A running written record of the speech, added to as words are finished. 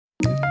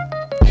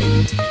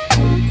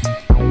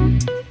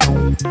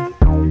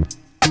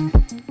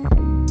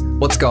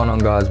What's going on,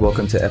 guys?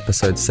 Welcome to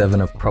episode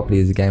 7 of Property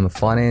is a Game of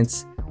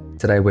Finance.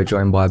 Today we're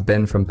joined by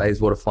Ben from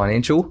Bayswater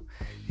Financial.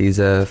 He's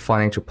a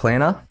financial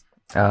planner.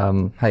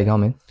 How you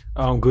going, man?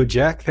 I'm good,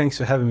 Jack. Thanks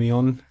for having me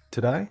on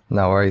today.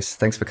 No worries.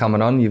 Thanks for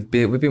coming on. We've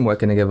been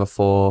working together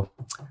for,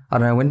 I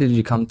don't know, when did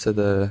you come to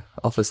the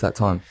office that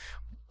time?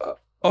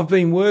 I've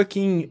been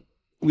working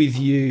with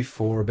you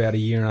for about a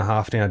year and a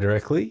half now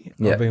directly.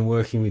 Yeah. I've been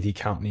working with your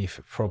company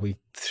for probably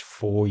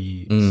 4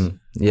 years.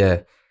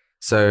 Yeah.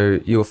 So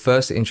you were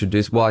first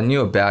introduced, well, I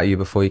knew about you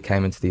before you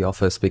came into the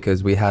office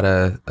because we had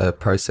a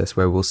process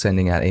where we were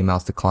sending out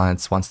emails to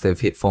clients once they've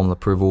hit formal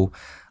approval,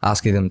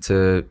 asking them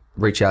to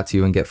reach out to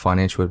you and get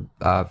financial,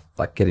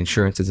 get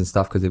insurances and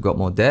stuff because they've got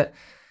more debt.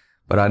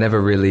 But I never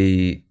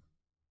really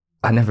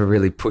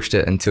pushed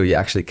it until you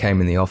actually came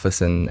in the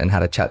office and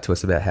had a chat to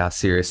us about how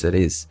serious it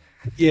is.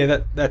 Yeah,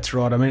 that's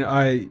right. I mean,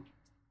 I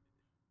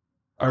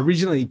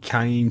originally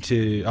came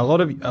to a lot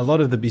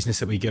of the business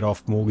that we get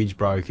off mortgage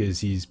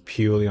brokers is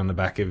purely on the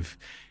back of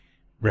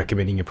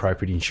recommending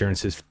appropriate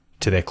insurances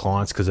to their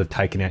clients because they've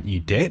taken out new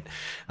debt.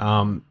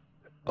 A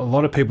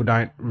lot of people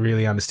don't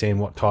really understand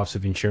what types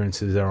of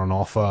insurances are on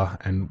offer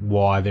and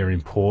why they're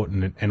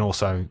important and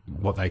also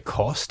what they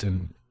cost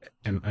and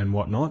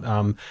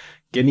whatnot.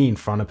 Getting in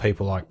front of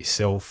people like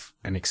yourself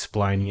and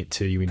explaining it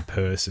to you in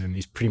person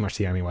is pretty much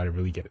the only way to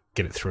really get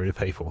it through to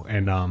people.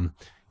 And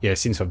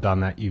since I've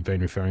done that, you've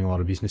been referring a lot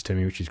of business to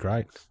me, which is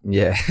great.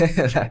 Yeah,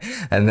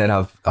 and then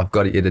I've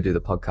got you to do the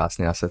podcast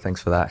now, so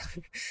thanks for that.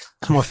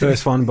 It's my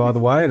first one, by the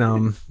way, and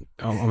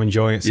I'm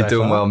enjoying it. You're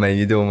doing well, man.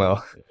 You're doing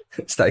well.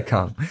 Stay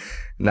calm.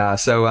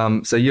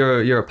 So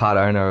you're a part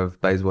owner of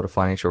Bayswater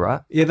Financial,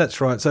 right? Yeah,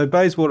 that's right. So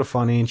Bayswater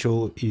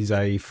Financial is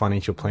a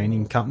financial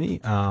planning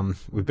company.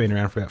 We've been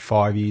around for about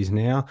 5 years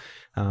now.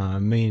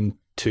 Me and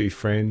two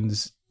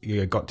friends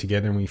got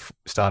together and we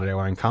started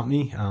our own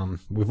company.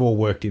 We've all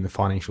worked in the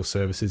financial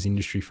services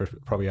industry for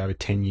probably over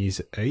 10 years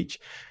each.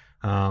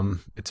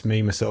 It's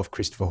me, myself,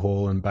 Christopher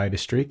Hall and Bay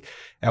District.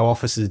 Our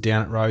office is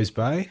down at Rose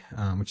Bay,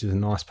 which is a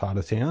nice part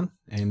of town.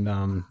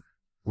 And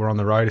we're on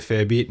the road a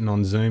fair bit and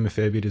on Zoom a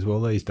fair bit as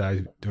well these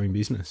days doing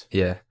business.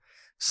 Yeah.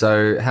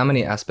 So how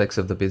many aspects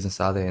of the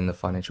business are there in the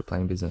financial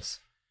planning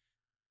business?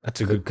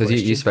 That's a good question.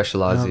 Because you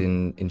specialise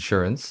in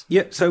insurance.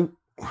 Yeah. So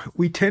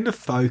we tend to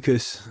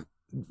focus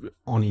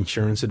on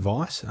insurance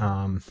advice,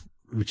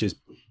 which is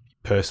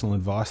personal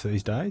advice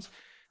these days.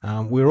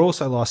 We're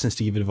also licensed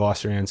to give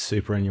advice around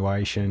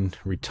superannuation,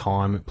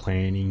 retirement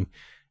planning,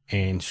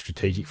 and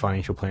strategic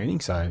financial planning.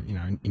 So,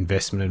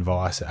 investment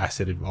advice,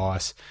 asset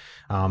advice,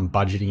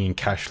 budgeting and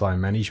cash flow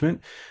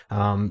management.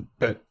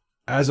 But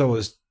as I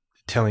was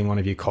telling one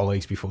of your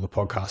colleagues before the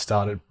podcast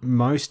started,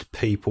 most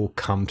people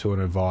come to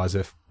an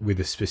advisor with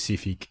a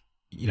specific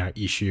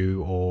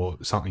issue or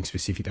something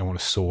specific they want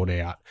to sort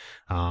out.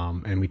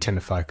 And we tend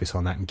to focus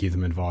on that and give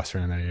them advice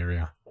around that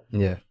area.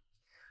 Yeah.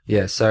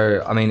 Yeah.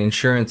 So, I mean,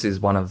 insurance is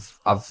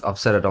I've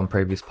said it on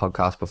previous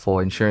podcasts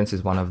before, insurance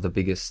is one of the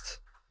biggest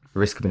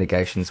risk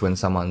mitigations when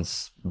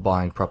someone's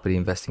buying property,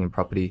 investing in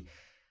property.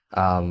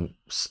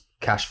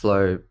 Cash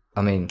flow,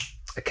 I mean,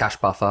 a cash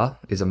buffer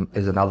is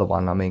another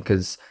one. I mean,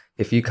 because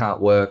if you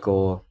can't work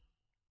or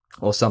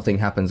something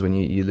happens when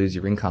you lose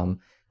your income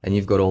and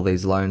you've got all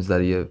these loans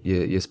that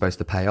you're supposed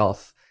to pay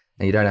off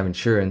and you don't have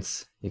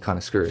insurance, you're kind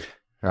of screwed,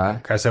 right?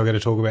 Okay, so we're going to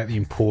talk about the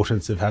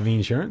importance of having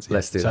insurance.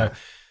 Let's do that.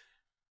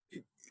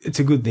 It's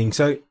a good thing.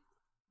 So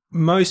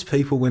most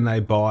people, when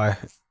they buy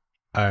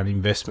an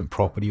investment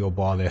property or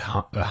buy their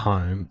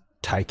home,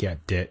 take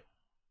out debt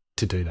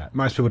to do that.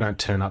 Most people don't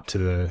turn up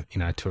to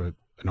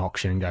an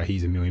auction and go,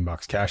 here's $1 million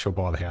cash, or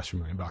buy the house for $1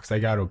 million. They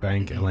go to a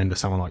bank, a lender,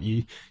 someone like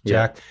you,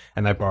 Jack,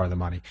 and they borrow the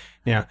money.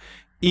 Now,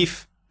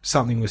 if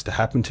something was to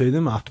happen to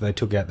them after they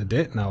took out the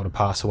debt and they were to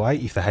pass away,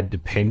 if they had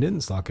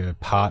dependents, like a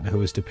partner who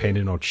was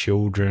dependent or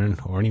children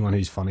or anyone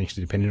who's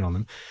financially dependent on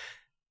them,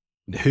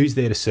 who's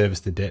there to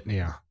service the debt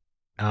now?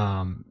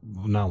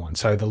 No one.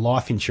 So the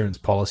life insurance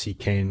policy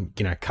can,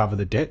 cover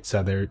the debt.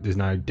 So there's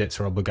no debts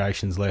or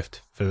obligations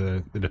left for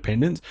the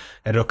dependents.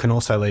 And it can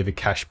also leave a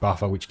cash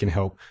buffer, which can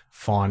help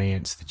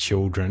finance the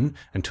children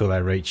until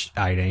they reach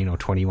 18 or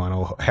 21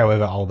 or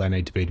however old they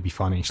need to be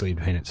financially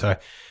independent. So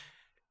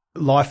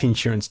life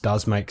insurance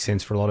does make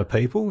sense for a lot of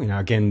people.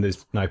 Again,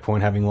 there's no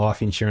point having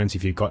life insurance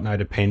if you've got no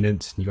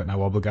dependents and you've got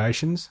no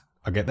obligations.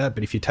 I get that.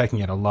 But if you're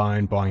taking out a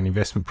loan, buying an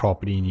investment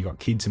property and you've got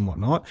kids and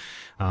whatnot,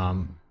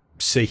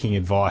 seeking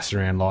advice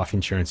around life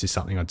insurance is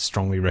something I'd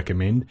strongly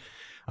recommend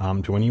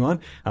to anyone.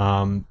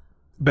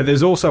 But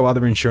there's also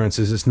other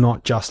insurances. It's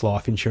not just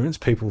life insurance.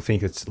 People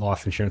think it's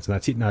life insurance and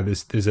that's it. No,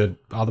 there's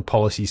other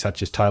policies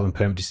such as tail and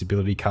permanent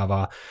disability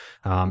cover,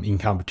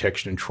 income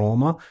protection and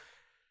trauma.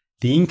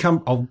 The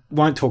income, I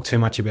won't talk too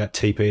much about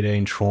TPD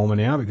and trauma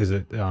now because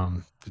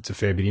it's a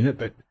fair bit in it,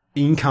 but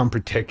income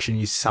protection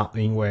is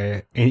something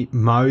where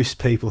most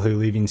people who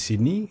live in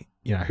Sydney,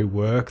 who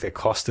work, their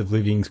cost of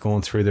living's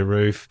gone through the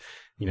roof.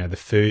 The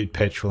food,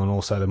 petrol, and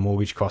also the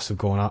mortgage costs have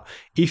gone up.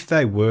 If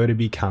they were to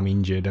become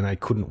injured and they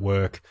couldn't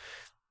work,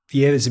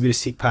 there's a bit of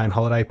sick pay and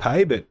holiday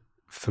pay, but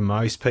for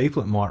most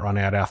people, it might run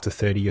out after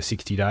 30 or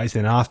 60 days.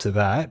 Then after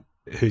that,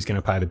 who's going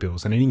to pay the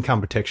bills. And an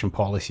income protection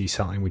policy is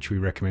something which we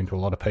recommend to a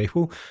lot of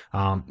people.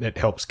 It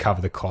helps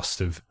cover the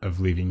cost of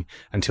living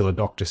until a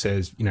doctor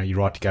says, you're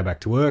right to go back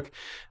to work.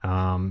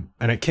 And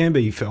it can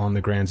be on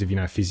the grounds of,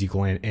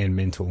 physical and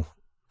mental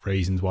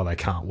reasons why they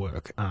can't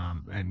work.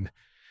 And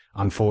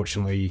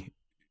unfortunately,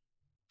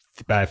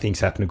 bad things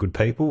happen to good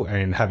people,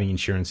 and having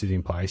insurances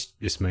in place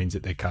just means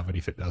that they're covered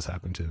if it does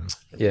happen to them.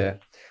 Yeah.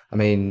 I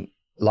mean,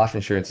 life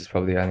insurance is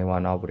probably the only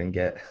one I wouldn't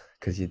get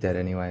because you're dead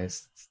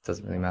anyways. It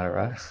doesn't really matter,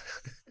 right?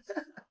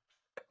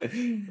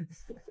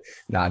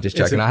 Nah, just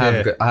joking. I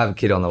have a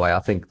kid on the way. I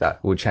think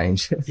that will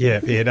change.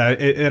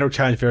 It'll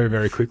change very,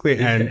 very quickly,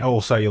 and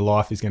also your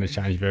life is going to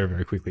change very,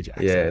 very quickly, Jack.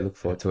 Yeah, look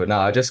forward to it. No,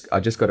 I just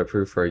got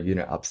approved for a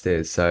unit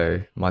upstairs,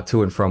 so my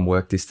to and from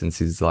work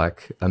distance is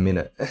like a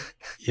minute.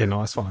 Yeah,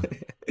 nice one.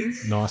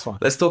 Nice one.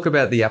 Let's talk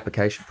about the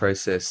application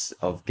process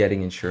of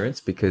getting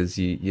insurance, because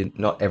you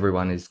not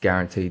everyone is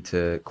guaranteed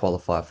to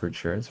qualify for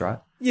insurance, right?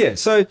 Yeah,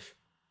 so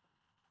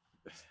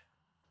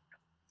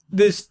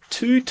there's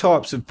two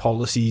types of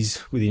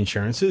policies with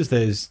insurances.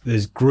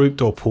 There's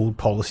grouped or pooled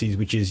policies,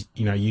 which is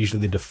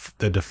usually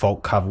the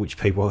default cover which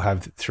people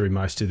have through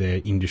most of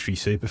their industry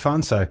super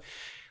funds. So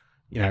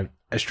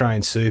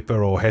Australian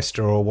Super or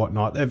Hester or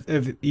whatnot.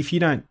 If you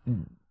don't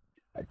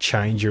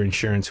change your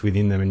insurance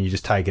within them and you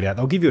just take it out,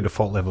 they'll give you a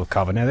default level of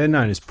cover. Now, they're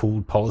known as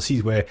pooled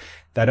policies, where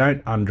they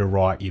don't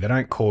underwrite you. They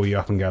don't call you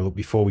up and go, look,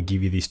 before we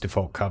give you this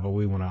default cover,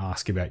 we want to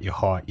ask about your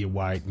height, your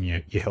weight, and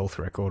your health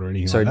record or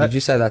anything like that. So did you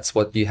say that's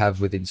what you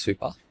have within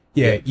Super?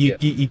 Yeah,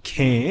 you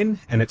can,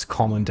 and it's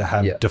common to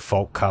have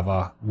default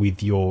cover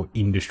with your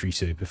industry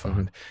super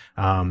fund.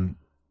 Mm-hmm.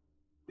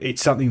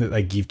 It's something that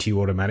they give to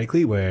you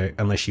automatically, where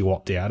unless you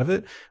opt out of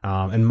it,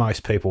 and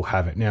most people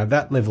have it. Now,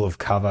 that level of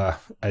cover,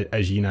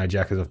 as you know,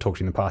 Jack, as I've talked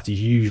in the past, is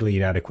usually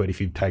inadequate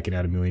if you've taken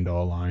out $1 million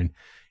loan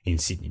in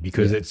Sydney,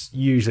 because it's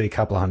usually a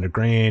couple of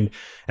 $100,000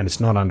 and it's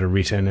not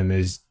underwritten, and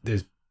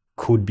there's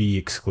could be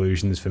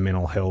exclusions for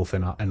mental health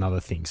and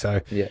other things.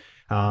 So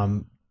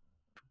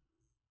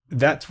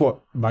that's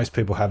what most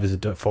people have as a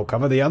default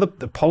cover.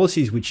 The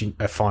policies which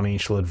a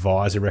financial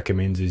advisor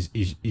recommends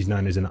is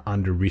known as an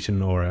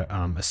underwritten or a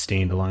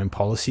standalone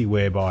policy,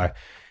 whereby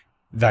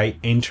they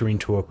enter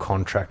into a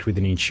contract with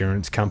an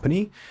insurance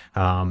company,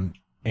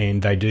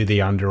 and they do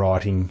the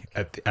underwriting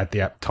at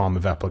the time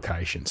of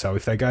application. So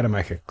if they go to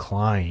make a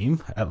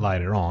claim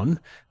later on,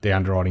 the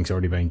underwriting's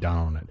already been done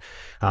on it.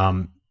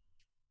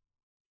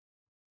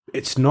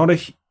 It's not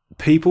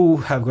people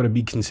have got a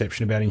big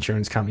conception about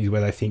insurance companies where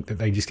they think that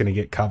they're just going to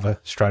get cover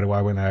straight away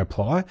when they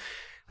apply.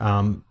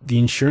 The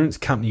insurance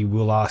company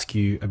will ask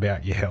you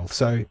about your health.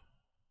 So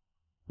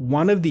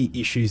one of the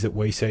issues that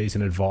we see as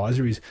an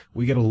advisor is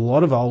we get a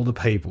lot of older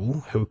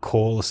people who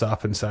call us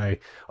up and say,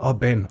 oh,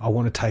 Ben, I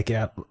want to take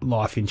out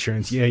life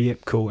insurance. Yeah,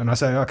 cool. And I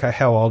say, okay,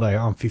 how old are you?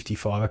 I'm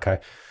 55. Okay.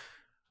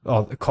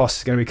 Oh, the cost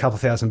is going to be a couple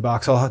of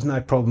 $1,000. Oh,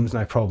 no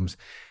problems.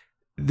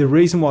 The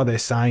reason why they're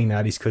saying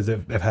that is because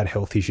they've had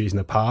health issues in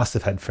the past.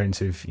 They've had friends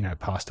who've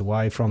passed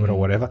away from it or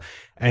whatever.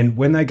 And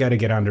when they go to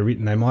get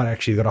underwritten, they might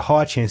actually got a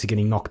higher chance of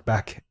getting knocked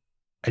back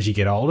as you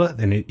get older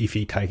than if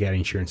you take out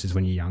insurances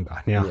when you're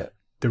younger. Now,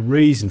 the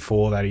reason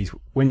for that is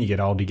when you get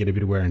older, you get a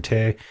bit of wear and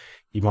tear.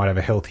 You might have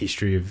a health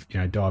history of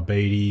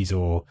diabetes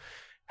or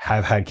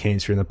have had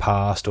cancer in the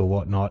past or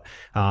whatnot,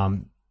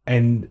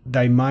 and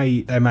they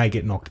may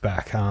get knocked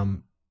back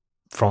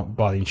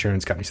by the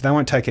insurance company. So they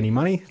won't take any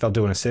money. They'll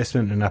do an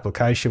assessment and an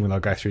application where they'll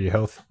go through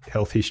your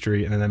health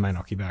history, and then they may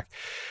knock you back.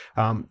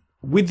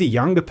 With the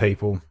younger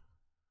people,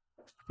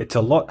 it's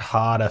a lot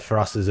harder for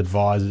us as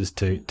advisors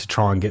to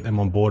try and get them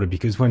on board,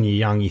 because when you're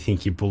young, you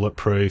think you're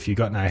bulletproof, you've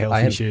got no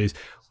health issues.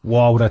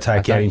 Why would I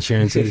take out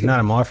insurances? None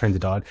of my friends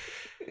have died.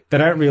 They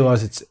don't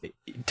realise it's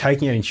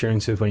taking out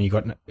insurances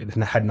when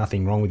had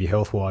nothing wrong with you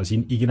health-wise.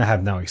 You're going to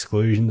have no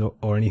exclusions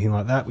or anything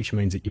like that, which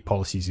means that your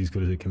policy is as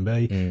good as it can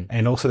be.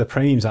 And also the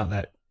premiums aren't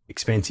that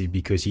expensive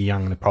because you're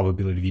young and the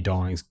probability of you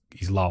dying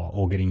is lower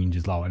or getting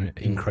injured is lower, and it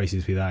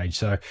increases with age.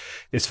 So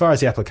as far as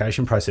the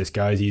application process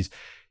goes, is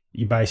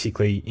you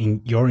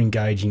basically you're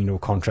engaging into a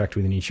contract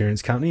with an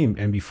insurance company,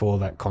 and before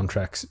that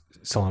contract's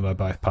signed by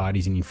both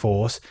parties and in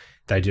force,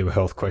 they do a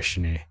health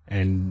questionnaire,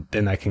 and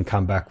then they can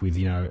come back with,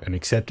 an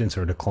acceptance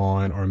or a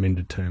decline or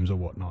amended terms or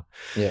whatnot.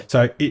 Yeah.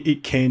 So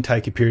it can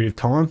take a period of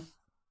time.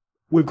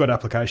 We've got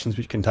applications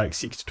which can take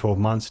 6 to 12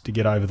 months to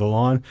get over the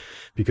line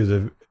because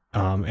of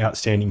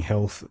outstanding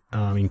health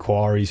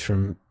inquiries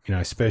from,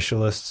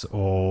 specialists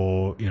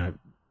or,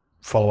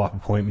 follow-up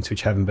appointments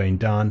which haven't been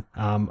done.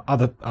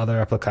 Other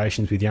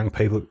applications with young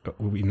people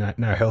with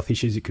no health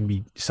issues, it can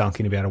be sunk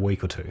in about a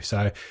week or two.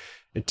 So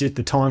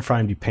the time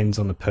frame depends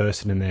on the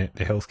person and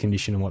their health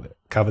condition and what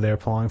cover they're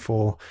applying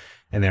for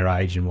and their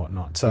age and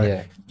whatnot.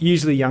 So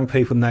usually young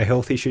people, no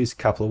health issues, a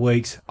couple of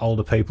weeks.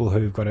 Older people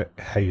who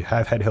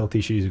have had health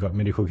issues, who've got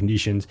medical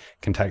conditions,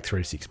 can take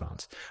 3 to 6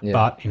 months. Yeah.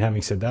 But in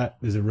having said that,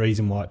 there's a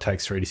reason why it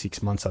takes 3 to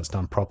 6 months. That's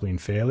done properly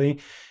and fairly.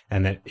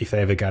 And that if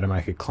they ever go to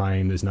make a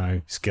claim, there's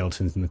no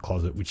skeletons in the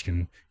closet which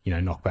can,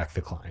 knock back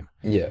the claim.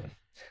 Yeah.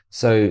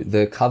 So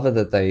the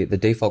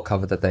default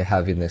cover that they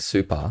have in their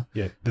super,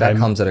 Yeah, that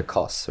comes at a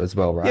cost as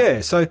well, right?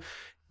 Yeah, so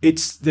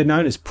they're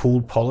known as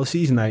pooled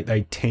policies, and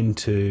they tend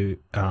to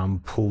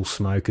pool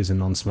smokers and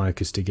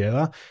non-smokers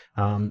together.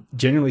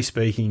 Generally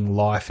speaking,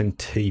 life and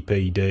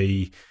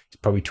TPD is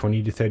probably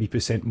 20 to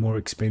 30% more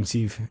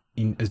expensive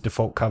as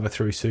default cover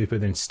through super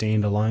than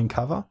standalone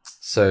cover.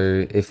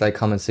 So if they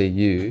come and see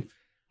you,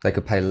 they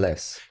could pay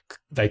less.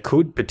 They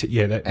could, but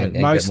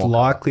most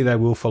likely they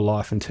will for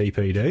life and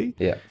TPD.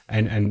 Yeah,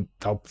 and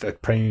the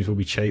premiums will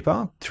be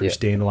cheaper through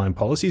standalone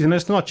policies. And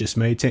it's not just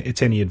me;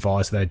 it's any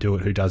advisor they do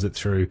it who does it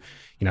through,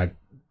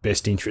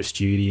 best interest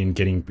duty and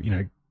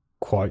getting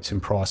quotes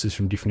and prices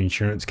from different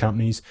insurance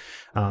companies.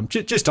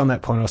 Just on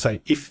that point, I'll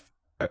say if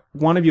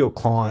one of your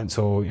clients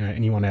or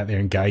anyone out there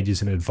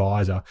engages an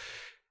advisor,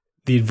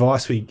 the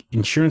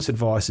insurance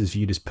advice is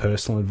viewed as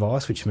personal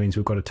advice, which means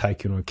we've got to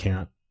take into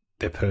account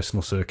their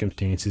personal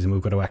circumstances, and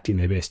we've got to act in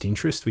their best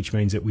interest, which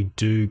means that we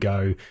do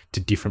go to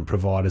different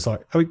providers,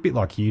 like a bit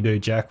like you do,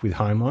 Jack, with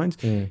home loans,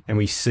 and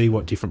we see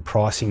what different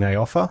pricing they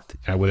offer,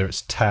 whether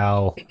it's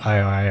TAL,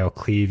 AIA or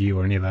Clearview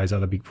or any of those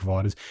other big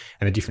providers,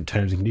 and the different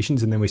terms and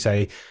conditions. And then we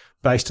say,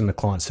 based on the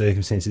client's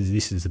circumstances,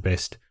 this is the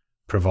best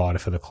provider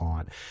for the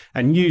client.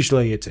 And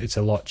usually it's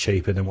a lot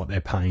cheaper than what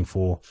they're paying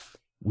for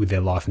with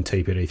their life and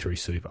TPD through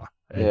super.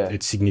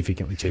 It's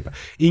significantly cheaper.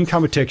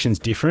 Income protection is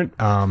different.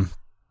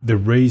 The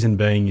reason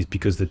being is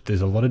because there's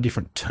a lot of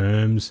different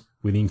terms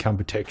with income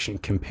protection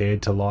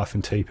compared to life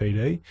and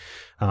TPD.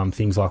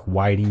 Things like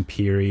waiting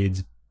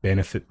periods,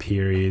 benefit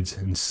periods,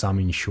 and sum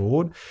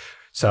insured.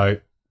 So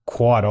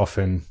quite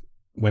often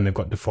when they've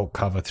got default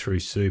cover through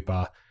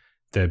super,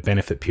 the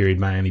benefit period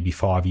may only be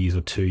 5 years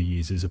or 2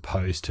 years as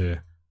opposed to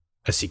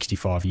a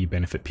 65-year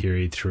benefit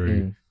period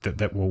through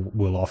that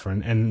will offer.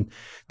 And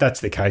that's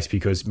the case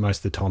because most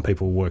of the time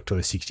people work till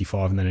they're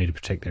 65 and they need to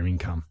protect their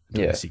income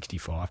till they're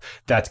 65.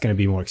 That's going to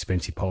be a more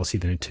expensive policy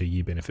than a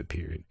 2-year benefit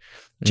period,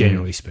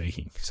 generally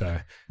speaking.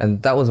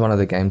 And that was one of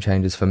the game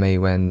changers for me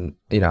when,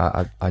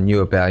 I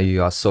knew about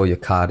you. I saw your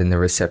card in the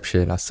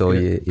reception. I saw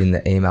you in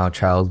the email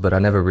trails, but I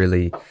never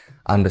really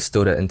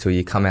understood it until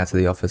you come out to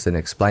the office and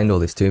explained all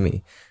this to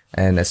me.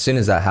 And as soon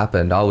as that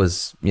happened, I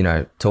was,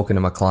 talking to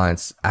my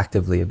clients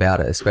actively about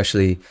it,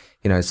 especially,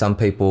 some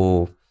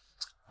people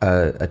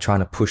are trying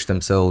to push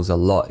themselves a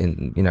lot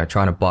in,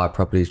 trying to buy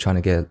properties, trying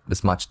to get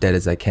as much debt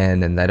as they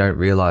can. And they don't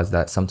realize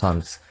that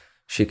sometimes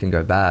shit can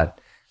go bad.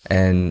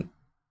 And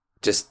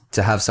just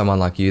to have someone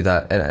like you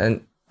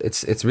and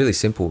it's really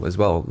simple as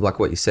well. Like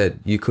what you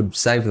said, you could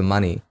save the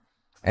money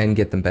and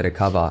get them better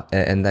cover.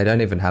 And they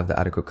don't even have the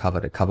adequate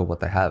cover to cover what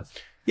they have.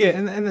 Yeah,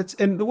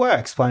 and the way I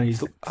explain it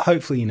is,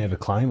 hopefully you never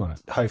claim on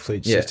it. Hopefully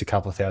it's just a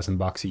couple of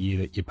 $1,000 a year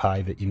that you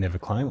pay that you never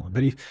claim on.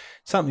 But if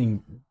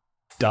something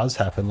does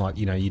happen, like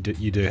you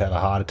do have a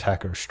heart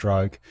attack or a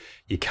stroke,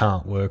 you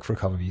can't work for a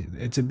couple of years.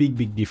 It's a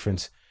big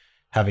difference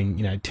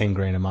having 10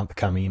 grand a month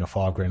coming in or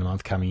 5 grand a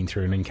month coming in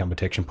through an income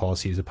protection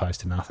policy as opposed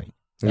to nothing.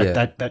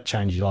 That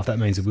changes your life. That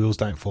means the wheels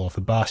don't fall off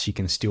the bus. You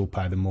can still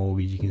pay the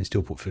mortgage. You can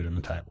still put food on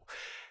the table.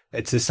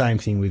 It's the same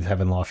thing with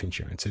having life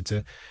insurance.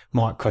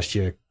 Might cost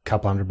you a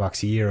couple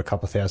 $100 a year, a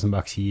couple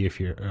 $1,000 a year if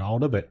you're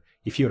older, but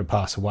if you were to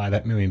pass away,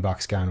 that $1 million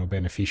going to a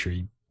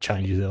beneficiary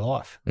changes their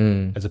life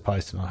as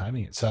opposed to not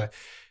having it. So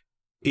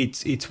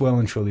it's well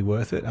and truly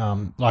worth it.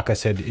 Like I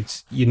said,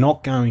 you're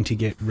not going to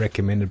get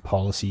recommended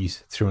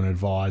policies through an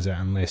advisor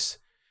unless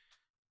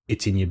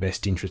it's in your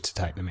best interest to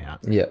take them out.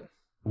 Yeah.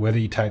 Whether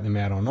you take them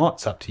out or not,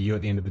 it's up to you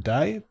at the end of the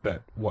day,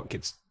 but what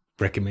gets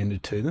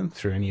recommended to them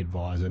through any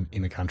advisor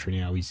in the country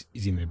now is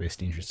in their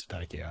best interest to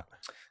take out.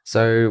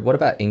 So what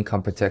about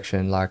income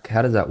protection? Like,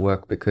 how does that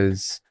work?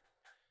 Because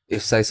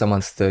if, say,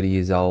 someone's 30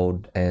 years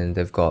old and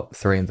they've got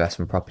 3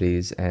 investment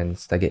properties and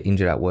they get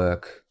injured at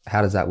work,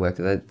 how does that work?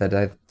 Do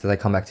they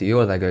come back to you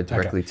or do they go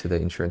directly to the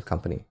insurance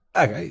company?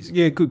 Okay,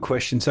 yeah, good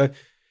question. So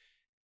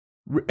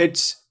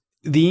it's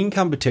the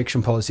income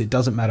protection policy. It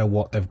doesn't matter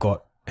what they've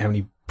got, how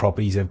many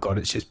properties they've got.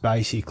 It's just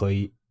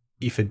basically,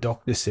 if a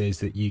doctor says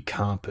that you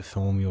can't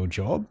perform your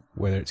job,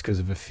 whether it's because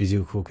of a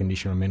physical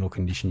condition or a mental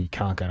condition, you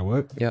can't go to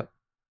work. Yep.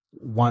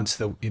 Once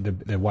the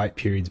wait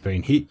period's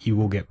been hit, you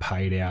will get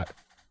paid out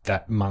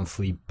that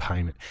monthly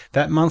payment.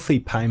 That monthly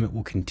payment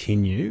will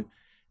continue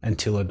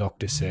until a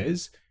doctor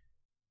says,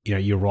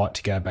 you're right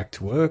to go back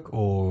to work,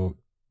 or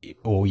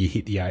you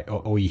hit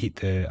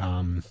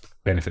the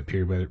benefit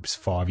period, whether it's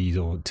 5 years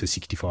or to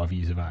 65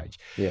 years of age.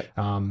 Yeah.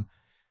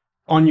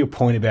 On your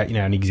point about,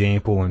 an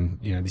example, and,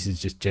 this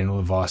is just general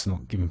advice, I'm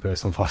not giving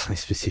personal advice on a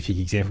specific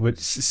example, but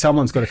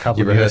someone's got a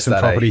couple of investment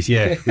properties.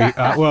 Yeah.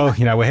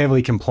 We're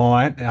heavily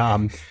compliant,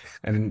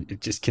 and it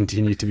just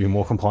continues to be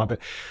more compliant. But,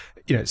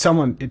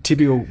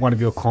 one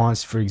of your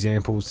clients, for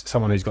example,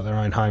 someone who's got their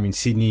own home in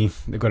Sydney,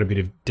 they've got a bit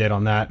of debt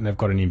on that, and they've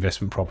got an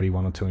investment property,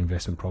 1 or 2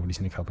 investment properties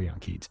and a couple of young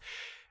kids.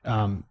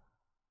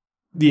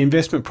 The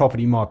investment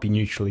property might be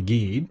neutrally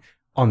geared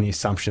on the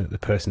assumption that the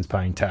person's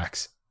paying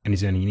tax and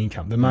is earning an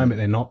income. The moment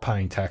they're not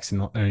paying tax and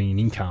not earning an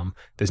income,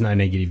 there's no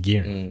negative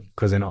gearing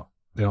because they're not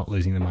they're not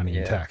losing the money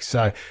in Yeah. tax.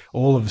 So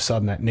all of a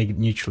sudden, that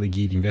neutrally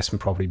geared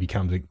investment property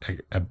becomes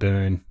a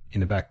burn in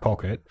the back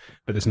pocket,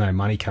 but there's no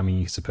money coming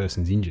in because the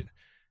person's injured.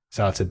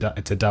 So it's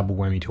a double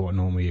whammy to what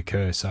normally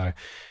occurs. So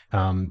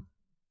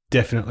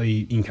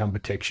definitely income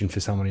protection for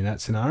someone in that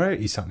scenario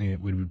is something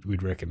that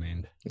we'd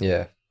recommend.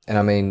 Yeah. And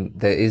I mean,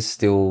 there is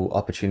still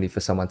opportunity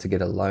for someone to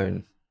get a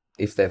loan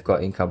if they've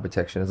got income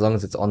protection, as long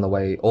as it's on the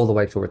way, all the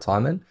way to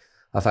retirement.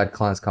 I've had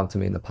clients come to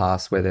me in the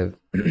past where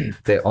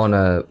they're on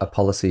a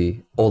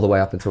policy all the way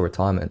up until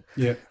retirement.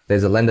 Yeah.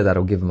 There's a lender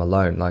that'll give them a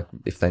loan, like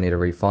if they need a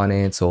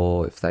refinance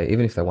or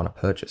even if they want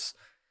to purchase.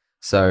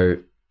 So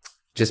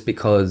just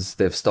because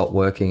they've stopped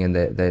working and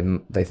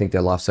they think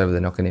their life's over,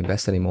 they're not going to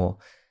invest anymore.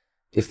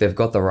 If they've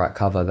got the right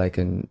cover, they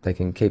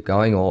can keep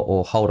going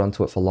or hold on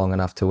to it for long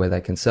enough to where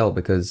they can sell,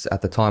 because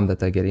at the time that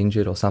they get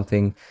injured or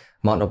something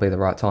might not be the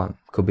right time.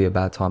 Could be a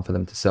bad time for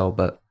them to sell.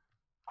 But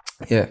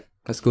yeah,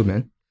 that's good,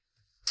 man.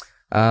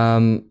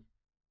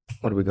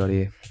 What do we got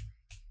here?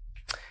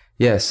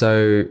 Yeah,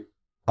 so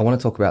I want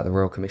to talk about the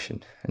Royal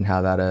Commission and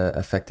how that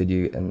affected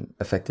you and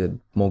affected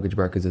mortgage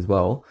brokers as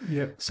well.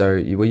 Yeah. So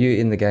were you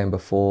in the game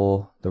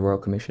before the Royal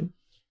Commission?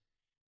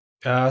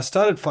 I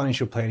started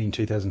financial planning in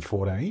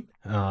 2014.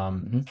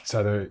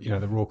 So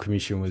the Royal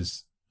Commission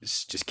was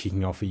just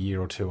kicking off a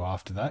year or two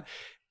after that.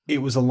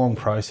 It was a long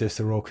process,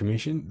 the Royal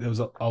Commission. There was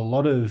a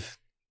lot of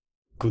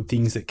good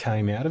things that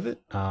came out of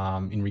it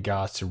in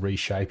regards to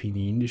reshaping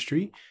the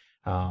industry.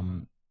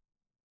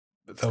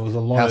 But there was a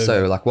lot. How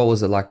so? Like, what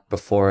was it like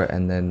before it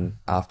and then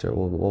after it?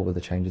 What were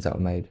the changes that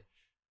were made?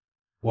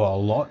 Well, a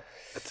lot.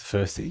 That's the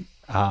first thing.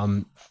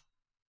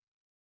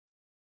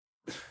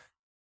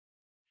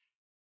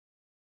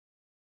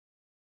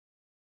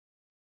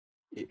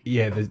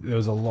 Yeah, there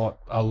was a lot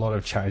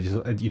of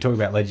changes. You talk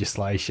about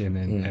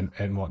legislation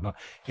and whatnot.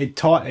 It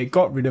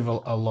got rid of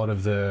a lot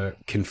of the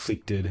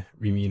conflicted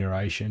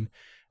remuneration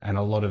and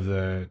a lot of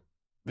the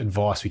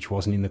advice which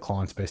wasn't in the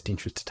client's best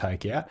interest to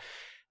take out.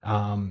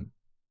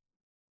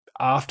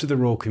 After the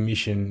Royal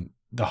Commission,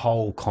 the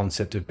whole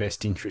concept of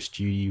best interest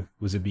duty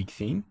was a big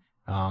thing,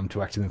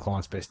 to act in the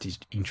client's best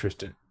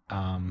interest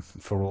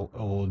for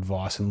all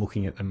advice and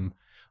looking at them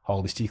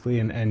holistically.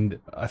 And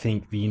I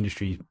think the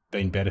industry's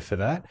been better for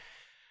that.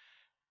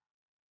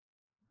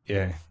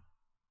 Yeah.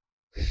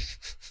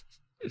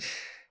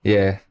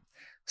 Yeah.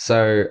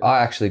 So I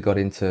actually got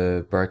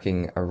into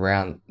broking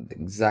around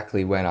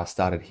exactly when I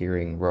started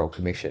hearing Royal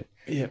Commission.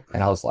 Yeah.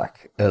 And I was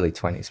like early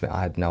 20s, man.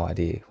 I had no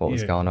idea what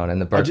was going on.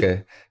 And the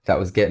broker that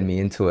was getting me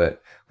into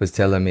it was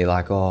telling me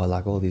like, oh,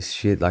 like all this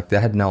shit. Like they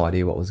had no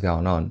idea what was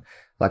going on.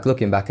 Like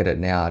looking back at it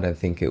now, I don't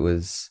think it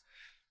was,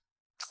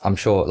 I'm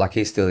sure like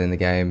he's still in the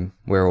game.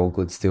 We're all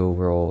good still.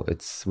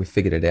 We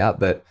figured it out.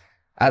 But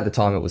at the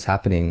time it was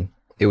happening,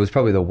 it was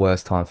probably the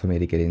worst time for me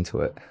to get into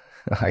it.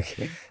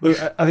 Look,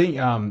 I think,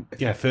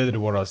 further to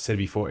what I said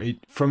before,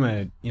 from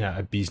a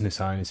business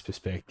owner's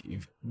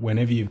perspective,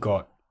 whenever you've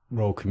got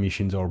Royal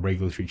Commissions or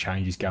regulatory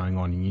changes going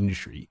on in the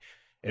industry,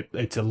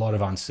 it's a lot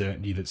of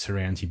uncertainty that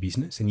surrounds your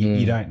business, and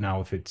you don't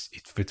know if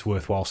it's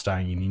worthwhile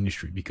staying in the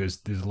industry because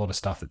there's a lot of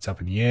stuff that's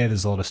up in the air.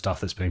 There's a lot of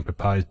stuff that's being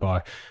proposed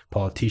by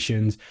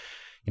politicians.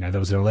 There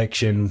was an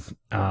election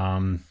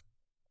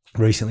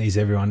recently, as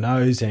everyone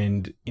knows,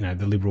 and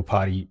the Liberal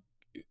Party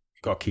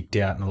got kicked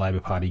out and the Labor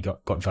Party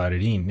got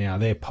voted in. Now,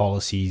 their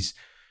policies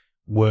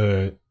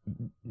were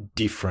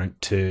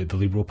different to the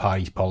Liberal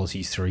Party's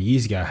policies 3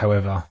 years ago.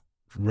 However,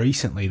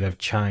 recently they've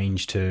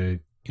changed to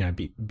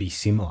be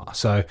similar.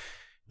 So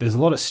there's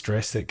a lot of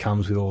stress that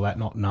comes with all that,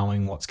 not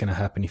knowing what's going to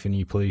happen if a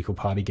new political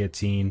party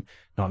gets in,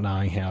 not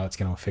knowing how it's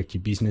going to affect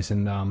your business.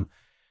 And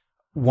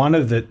one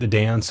of the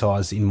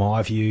downsides, in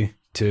my view,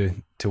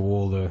 to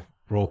all the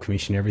Royal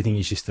Commission, everything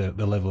is just the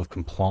level of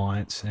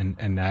compliance and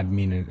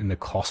admin and the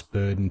cost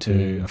burden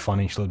to a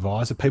financial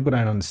advisor. People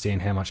don't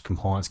understand how much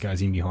compliance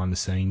goes in behind the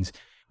scenes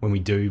when we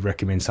do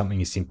recommend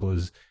something as simple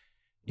as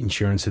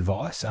insurance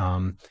advice,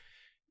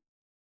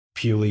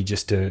 purely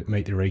just to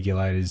meet the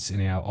regulators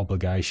and our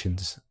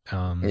obligations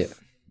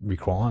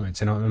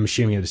requirements. And I'm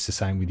assuming it's the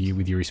same with you,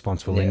 with your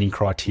responsible lending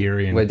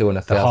criteria. We're doing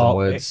 1,000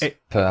 words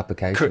per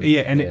application.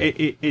 Yeah, and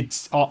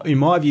it's in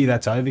my view,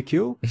 that's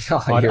overkill.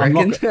 You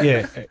reckon?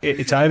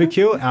 It's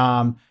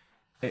overkill.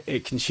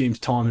 It consumes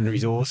time and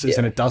resources,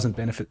 and it doesn't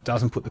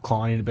put the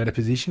client in a better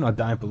position. I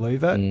don't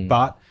believe that,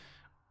 but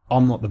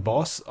I'm not the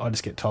boss. I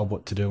just get told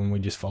what to do, and we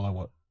just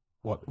follow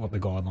what the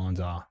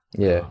guidelines are.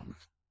 Yeah.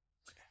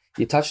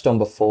 You touched on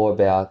before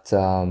about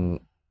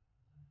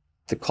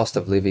the cost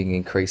of living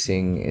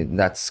increasing, and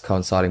that's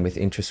coinciding with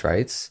interest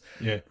rates.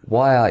 Yeah.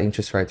 Why are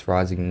interest rates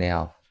rising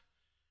now?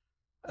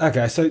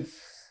 Okay, so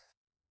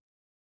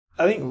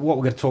I think what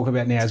we're going to talk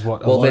about now is what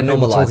they're people are talking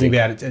normalising.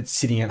 about. It's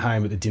sitting at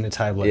home at the dinner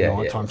table at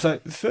night time. So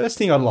the first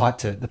thing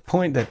the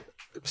point that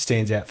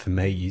stands out for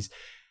me is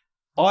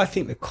I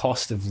think the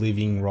cost of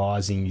living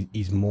rising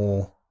is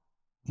more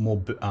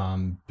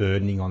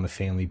burdening on the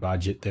family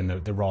budget than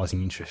the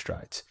rising interest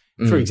rates.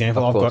 For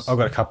example, I've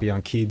got a couple of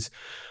young kids,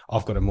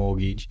 I've got a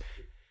mortgage,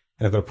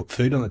 and I've got to put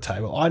food on the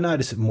table. I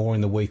notice it more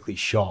in the weekly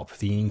shop,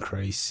 the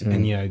increase,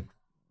 and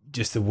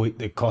just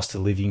the cost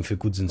of living for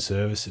goods and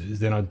services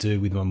than I do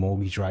with my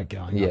mortgage rate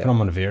going Yeah. up. And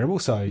I'm on a variable,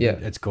 so Yeah.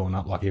 it's gone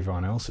up like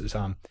everyone else's.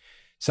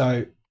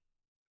 So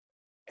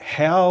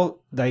how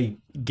they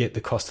get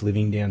the cost of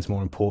living down is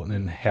more important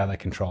than how they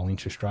control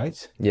interest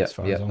rates, as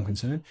far as I'm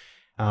concerned.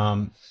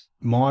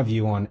 My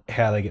view on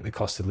how they get the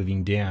cost of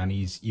living down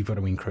is you've got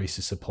to increase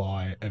the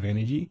supply of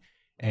energy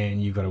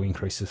and you've got to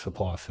increase the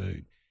supply of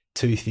food.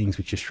 Two things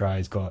which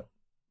Australia's got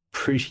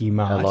pretty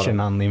much an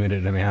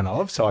unlimited amount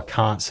of. So I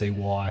can't see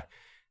why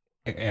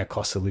our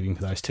cost of living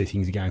for those two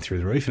things are going through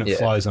the roof, and it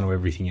flows onto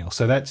everything else.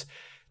 So that's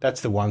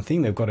the one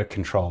thing. They've got to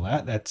control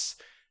that. That's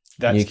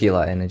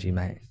nuclear energy,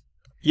 mate.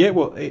 Yeah,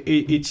 well,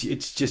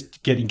 it's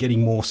just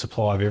getting more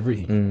supply of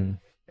everything.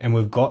 And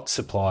we've got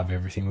supply of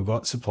everything. We've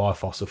got supply of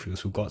fossil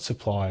fuels. We've got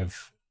supply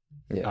of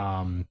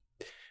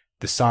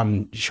the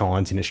sun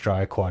shines in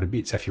Australia quite a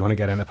bit. So if you want to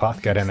go down that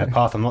path, go down that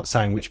path. I'm not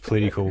saying which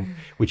way to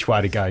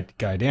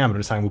go down, but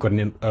I'm saying we've got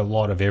a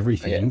lot of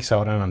everything. Yeah.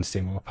 So I don't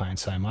understand why we're paying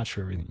so much for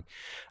everything.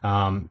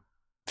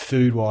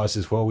 Food-wise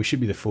as well, we should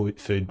be the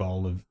food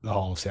bowl of the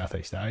whole of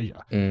Southeast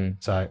Asia.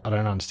 So I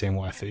don't understand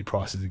why food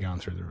prices are going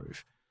through the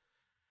roof.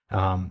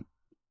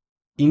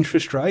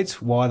 Interest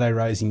rates, why are they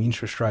raising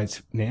interest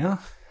rates now?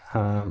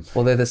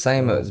 Well, they're the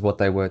same as what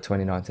they were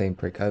 2019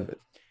 pre-COVID.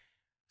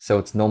 So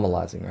it's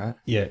normalizing, right?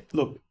 Yeah.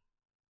 Look,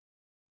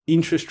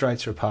 interest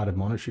rates are a part of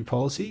monetary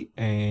policy,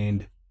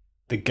 and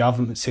the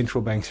government,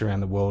 central banks around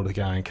the world are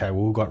going, okay,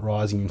 well, we've got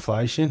rising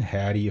inflation.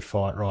 How do you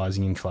fight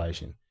rising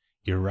inflation?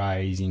 You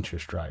raise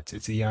interest rates.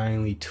 It's the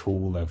only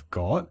tool they've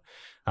got,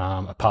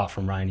 apart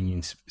from reining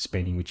in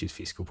spending, which is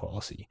fiscal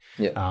policy,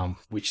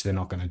 which they're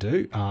not going to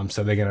do.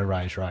 So they're going to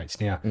raise rates.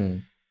 Now,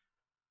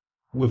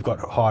 we've got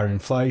higher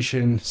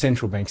inflation.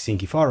 Central banks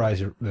think if I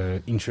raise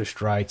the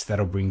interest rates,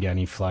 that'll bring down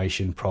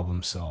inflation,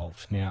 problem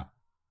solved. Now,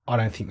 I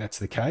don't think that's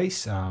the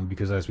case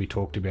because as we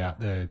talked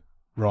about, the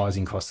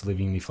rising cost of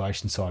living and the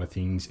inflation side of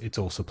things, it's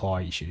all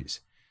supply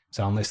issues.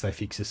 So unless they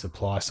fix the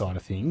supply side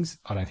of things,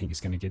 I don't think it's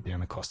going to get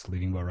down the cost of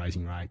living by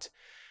raising rates.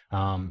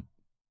 It's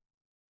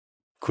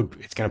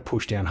going to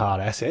push down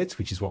hard assets,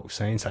 which is what we've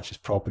seen, such as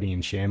property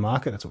and share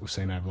market. That's what we've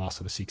seen over the last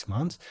sort of 6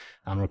 months.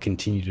 It'll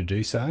continue to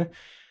do so.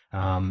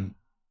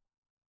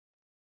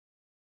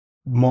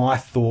 My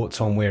thoughts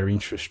on where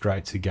interest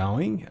rates are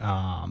going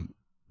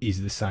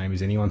is the same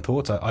as anyone's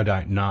thoughts. I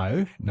don't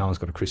know. No one's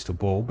got a crystal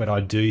ball, but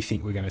I do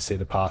think we're going to see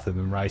the path of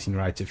them raising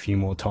rates a few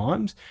more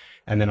times.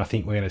 And then I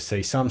think we're going to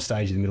see some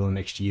stage in the middle of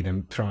next year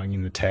them throwing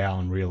in the towel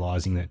and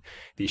realising that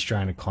the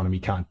Australian economy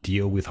can't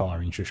deal with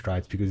higher interest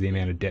rates because of the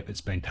amount of debt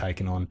that's been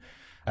taken on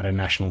at a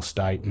national,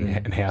 state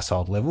and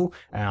household level.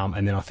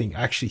 And then I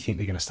actually think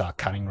they're going to start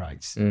cutting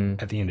rates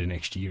at the end of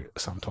next year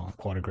sometime,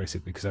 quite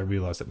aggressive, because they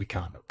realise that we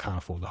can't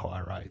afford the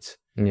higher rates.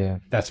 Yeah.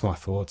 That's my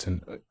thoughts,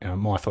 and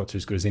my thoughts are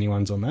as good as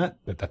anyone's on that,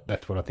 but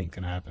that's what I think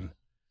can happen.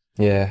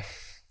 Yeah.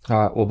 All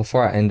right. Well,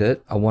 before I end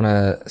it, I want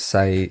to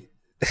say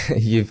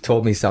you've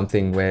taught me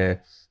something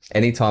where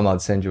anytime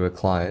I'd send you a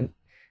client,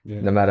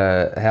 no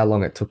matter how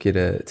long it took you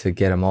to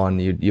get them on,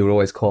 you would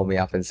always call me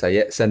up and say,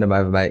 yeah, send them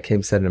over, mate.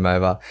 Keep sending them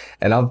over.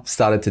 And I've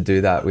started to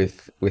do that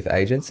with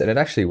agents, and it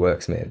actually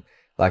works, man.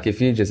 Like if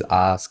you just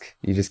ask,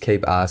 you just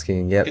keep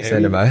asking,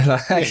 send them over.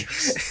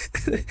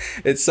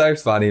 It's so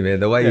funny, man,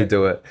 the way you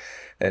do it.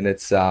 And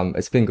it's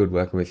been good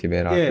working with you,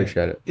 man. I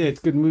appreciate it. Yeah, it's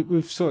good.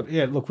 We've sorted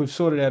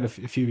out a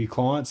few of your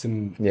clients,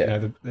 and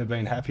they've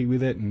been happy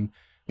with it, and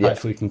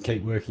hopefully we can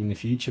keep working in the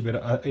future.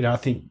 But I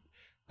think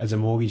as a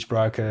mortgage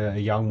broker, a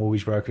young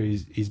mortgage broker,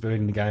 he's been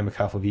in the game a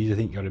couple of years. I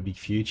think you've got a big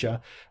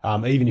future.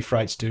 Even if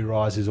rates do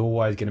rise, there's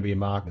always going to be a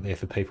market there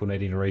for people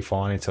needing to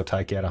refinance or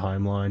take out a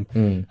home loan.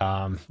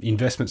 The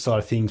investment side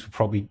of things will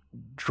probably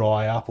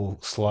dry up or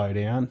slow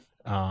down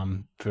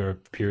for a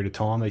period of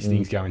time. These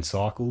things go in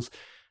cycles.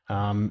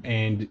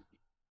 And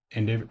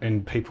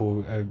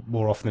people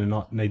more often than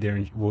not need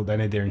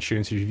their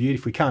insurance reviewed.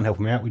 If we can't help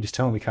them out, we just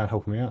tell them we can't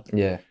help them out.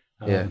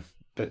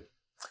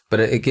 But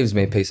it gives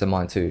me peace of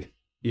mind too.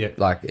 Yeah,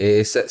 like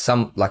it's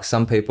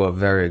some people are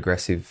very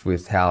aggressive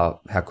with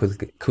how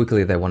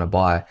quickly they want to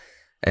buy,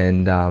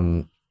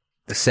 and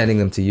sending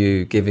them to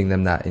you, giving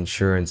them that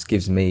insurance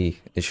gives me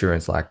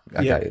insurance. Like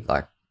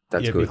like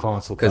that's good,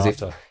 because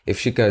if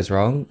shit goes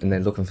wrong and they're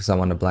looking for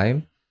someone to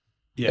blame.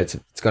 Yeah,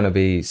 it's going to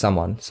be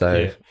someone.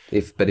 So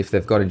if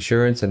they've got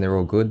insurance and they're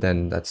all good,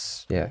 then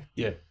that's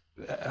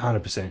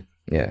 100%.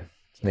 Yeah.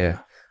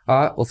 All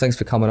right. Well, thanks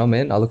for coming on,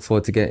 man. I look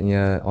forward to getting you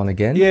on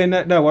again. Yeah,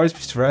 no worries,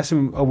 Mr.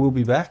 Rassam. I will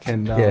be back,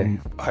 and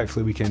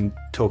hopefully we can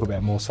talk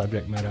about more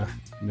subject matter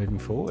moving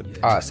forward.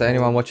 Yeah. All right. So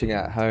anyone watching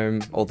at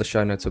home, all the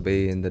show notes will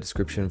be in the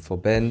description for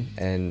Ben,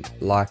 and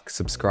like,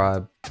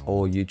 subscribe,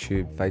 all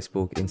YouTube,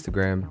 Facebook,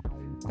 Instagram.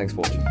 Thanks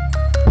for watching.